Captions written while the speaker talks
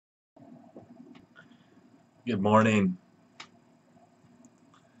Good morning.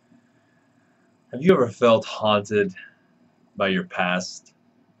 Have you ever felt haunted by your past?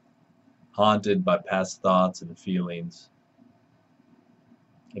 Haunted by past thoughts and feelings?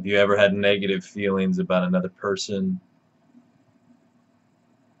 Have you ever had negative feelings about another person?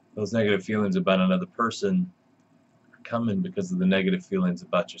 Those negative feelings about another person are coming because of the negative feelings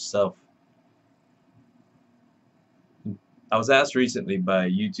about yourself. I was asked recently by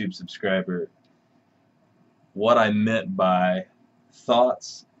a YouTube subscriber what I meant by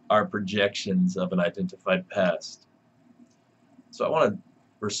thoughts are projections of an identified past. So I want to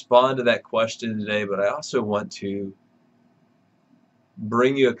respond to that question today, but I also want to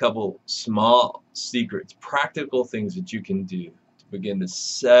bring you a couple small secrets, practical things that you can do to begin to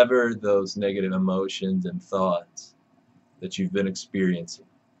sever those negative emotions and thoughts that you've been experiencing.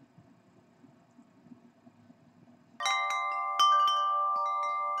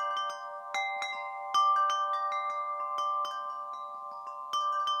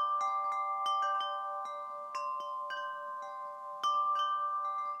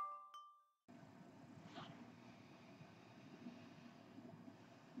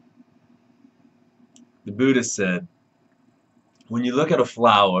 The Buddha said, when you look at a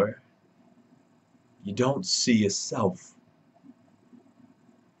flower, you don't see a self.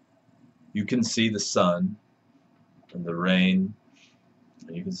 You can see the sun and the rain,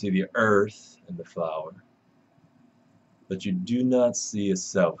 and you can see the earth and the flower, but you do not see a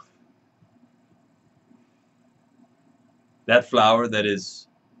self. That flower that is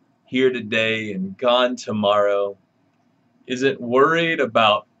here today and gone tomorrow isn't worried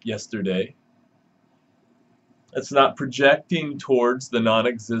about yesterday. It's not projecting towards the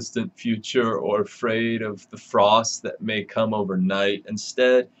non-existent future or afraid of the frost that may come overnight.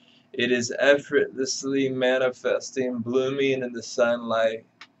 Instead, it is effortlessly manifesting, blooming in the sunlight.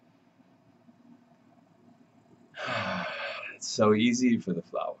 It's so easy for the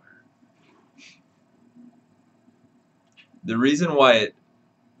flower. The reason why it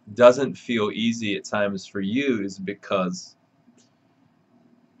doesn't feel easy at times for you is because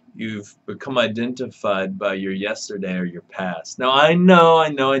you've become identified by your yesterday or your past. Now I know.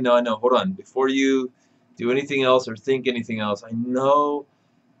 Hold on. Before you do anything else or think anything else, I know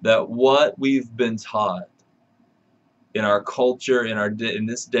that what we've been taught in our culture, in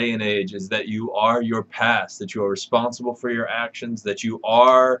this day and age, is that you are your past, that you are responsible for your actions, that you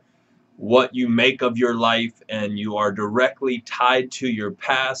are what you make of your life, and you are directly tied to your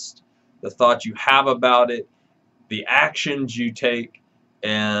past, the thoughts you have about it, the actions you take,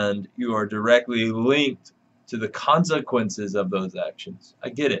 and you are directly linked to the consequences of those actions. I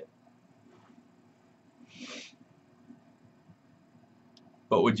get it.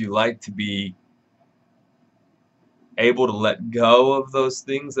 But would you like to be able to let go of those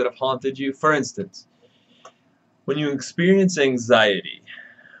things that have haunted you? For instance, when you experience anxiety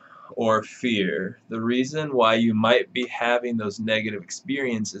or fear, the reason why you might be having those negative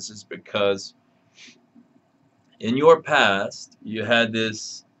experiences is because in your past you had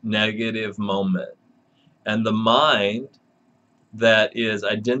this negative moment, and the mind that is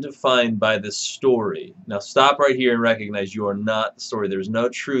identified by the story. Now stop right here and recognize you are not the story. There's no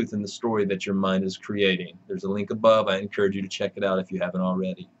truth in the story that your mind is creating. There's a link above. I encourage you to check it out if you haven't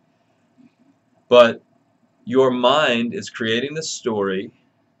already. But your mind is creating the story,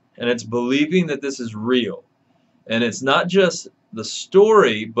 and it's believing that this is real. And it's not just the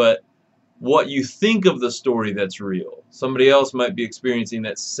story, but what you think of the story that's real. Somebody else might be experiencing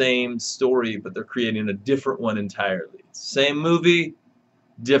that same story, but they're creating a different one entirely. Same movie,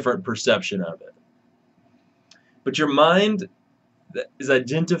 different perception of it. But your mind is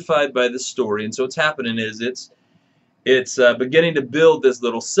identified by the story, and so what's happening is it's beginning to build this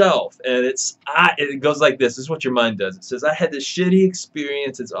little self, and it goes like this. This is what your mind does. It says, I had this shitty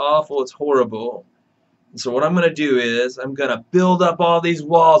experience. It's awful. It's horrible. And so what I'm going to do is I'm going to build up all these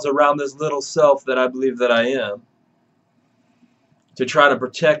walls around this little self that I believe that I am to try to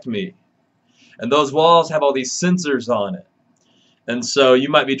protect me. And those walls have all these sensors on it. And so you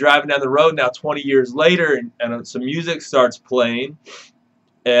might be driving down the road now 20 years later, and some music starts playing,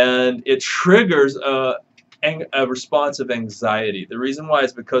 and it triggers a response of anxiety. The reason why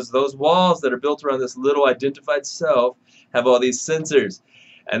is because those walls that are built around this little identified self have all these sensors.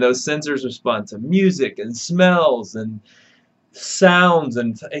 And those sensors respond to music and smells and sounds,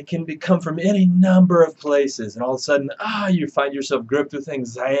 and it can come from any number of places, and all of a sudden you find yourself gripped with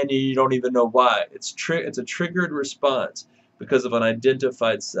anxiety. You don't even know why. It's a triggered response because of an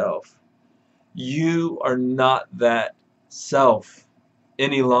identified self. You are not that self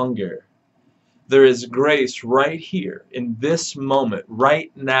any longer. There is grace right here in this moment,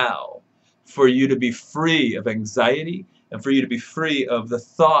 right now, for you to be free of anxiety and for you to be free of the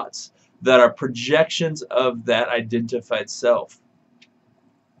thoughts that are projections of that identified self.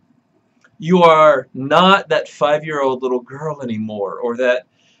 You are not that 5-year-old little girl anymore, or that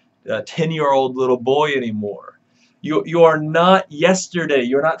 10-year-old little boy anymore. You are not yesterday.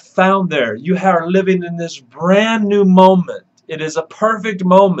 You're not found there. You are living in this brand new moment. It is a perfect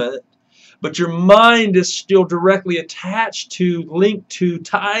moment, but your mind is still directly attached to, linked to,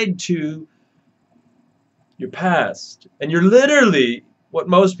 tied to your past. And you're literally, what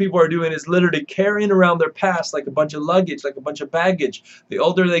most people are doing is literally carrying around their past like a bunch of luggage, like a bunch of baggage. The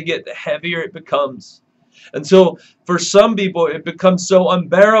older they get, the heavier it becomes. And so for some people, it becomes so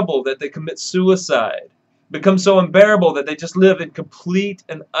unbearable that they commit suicide. It becomes so unbearable that they just live in complete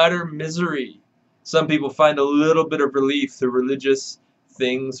and utter misery. Some people find a little bit of relief through religious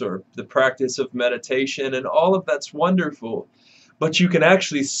things or the practice of meditation, and all of that's wonderful. But you can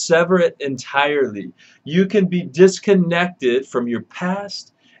actually sever it entirely. You can be disconnected from your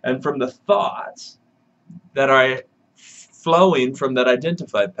past and from the thoughts that are flowing from that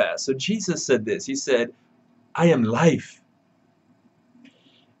identified past. So Jesus said this. He said, I am life.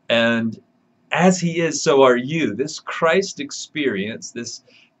 And as he is, so are you. This Christ experience, this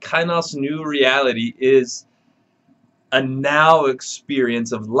kainos new reality, is a now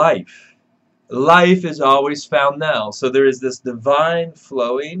experience of life. Life is always found now. So there is this divine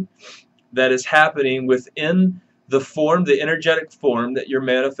flowing that is happening within the form, the energetic form that you're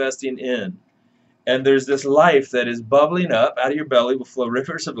manifesting in. And there's this life that is bubbling up. Out of your belly will flow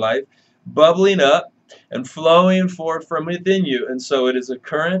rivers of life, bubbling up and flowing forth from within you. And so it is a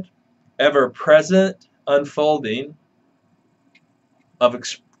current, ever-present unfolding of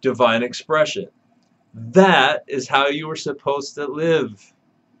divine expression. That is how you were supposed to live.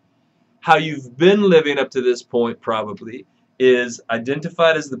 How you've been living up to this point probably is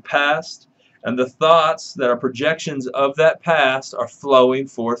identified as the past, and the thoughts that are projections of that past are flowing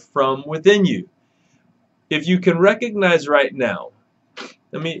forth from within you. If you can recognize right now,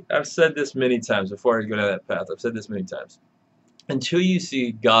 I've said this many times before I go down that path, I've said this many times. Until you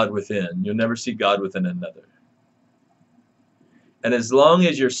see God within, you'll never see God within another. And as long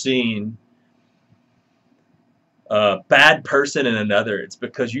as you're seeing a bad person in another, it's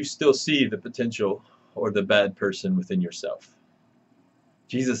because you still see the potential or the bad person within yourself.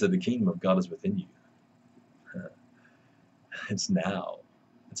 Jesus said the kingdom of God is within you. It's now.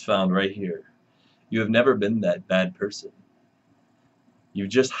 It's found right here. You have never been that bad person.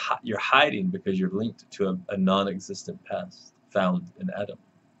 You're hiding because you're linked to a non-existent past found in Adam,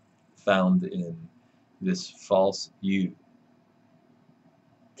 found in this false you.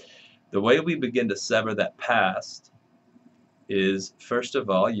 The way we begin to sever that past is, first of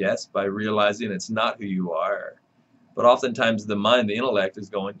all, yes, by realizing it's not who you are. But oftentimes the mind, the intellect is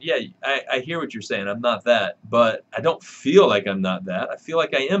going, yeah, I hear what you're saying, I'm not that, but I don't feel like I'm not that, I feel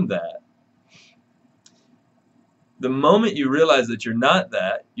like I am that. The moment you realize that you're not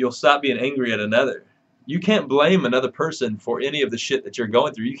that, you'll stop being angry at another. You can't blame another person for any of the shit that you're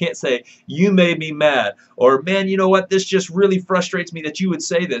going through. You can't say, you made me mad, or man, you know what, this just really frustrates me that you would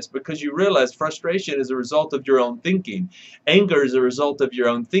say this, because you realize frustration is a result of your own thinking. Anger is a result of your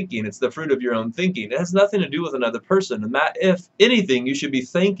own thinking. It's the fruit of your own thinking. It has nothing to do with another person. And that, if anything, you should be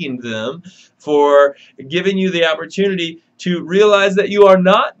thanking them for giving you the opportunity to realize that you are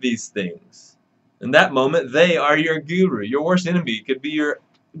not these things. In that moment, they are your guru. Your worst enemy could be your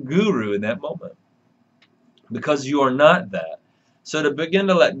guru in that moment, because you are not that. So to begin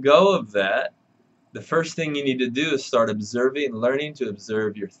to let go of that, the first thing you need to do is start observing, learning to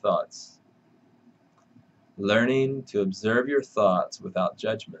observe your thoughts. Learning to observe your thoughts without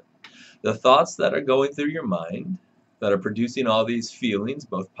judgment. The thoughts that are going through your mind, that are producing all these feelings,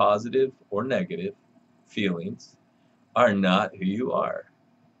 both positive or negative feelings, are not who you are.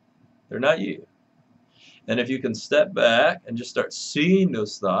 They're not you. And if you can step back and just start seeing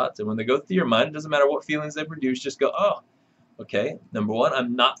those thoughts, and when they go through your mind, it doesn't matter what feelings they produce, just go, oh, okay, number one,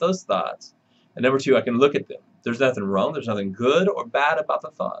 I'm not those thoughts. And number two, I can look at them. There's nothing wrong, there's nothing good or bad about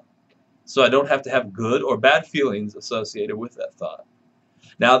the thought. So I don't have to have good or bad feelings associated with that thought.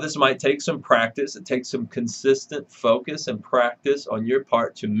 Now, this might take some practice. It takes some consistent focus and practice on your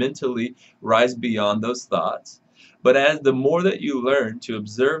part to mentally rise beyond those thoughts. But as the more that you learn to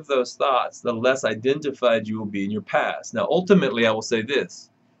observe those thoughts, the less identified you will be in your past. Now, ultimately, I will say this.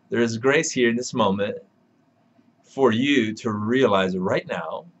 There is grace here in this moment for you to realize right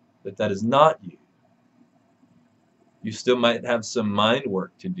now that that is not you. You still might have some mind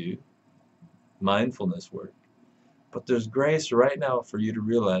work to do, mindfulness work. But there's grace right now for you to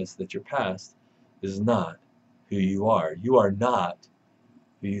realize that your past is not who you are. You are not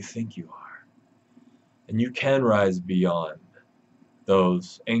who you think you are. And you can rise beyond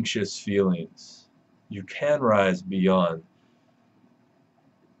those anxious feelings. You can rise beyond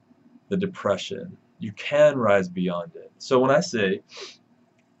the depression. You can rise beyond it. So when I say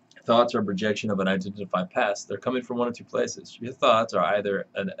thoughts are a projection of an identified past, they're coming from one of two places. Your thoughts are either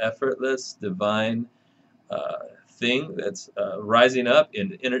an effortless, divine thing that's rising up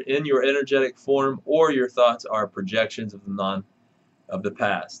in your energetic form, or your thoughts are projections of the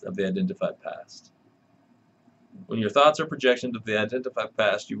past, of the identified past. When your thoughts are projections of the identified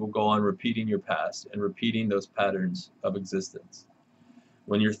past, you will go on repeating your past and repeating those patterns of existence.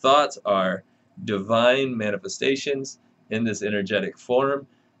 When your thoughts are divine manifestations in this energetic form,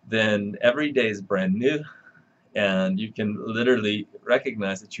 then every day is brand new, and you can literally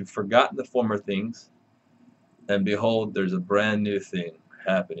recognize that you've forgotten the former things, and behold, there's a brand new thing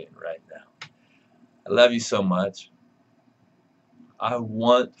happening right now. I love you so much. I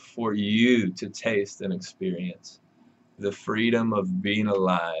want for you to taste and experience the freedom of being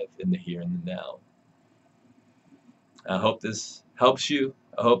alive in the here and the now. I hope this helps you.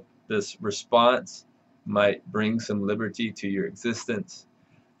 I hope this response might bring some liberty to your existence.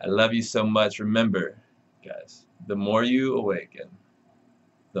 I love you so much. Remember, guys, the more you awaken,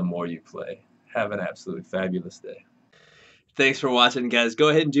 the more you play. Have an absolutely fabulous day. Thanks for watching, guys. Go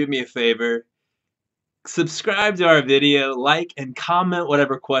ahead and do me a favor. Subscribe to our video, like and comment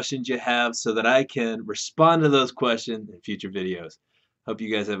whatever questions you have so that I can respond to those questions in future videos. Hope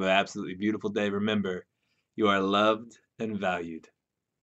you guys have an absolutely beautiful day. Remember, you are loved and valued.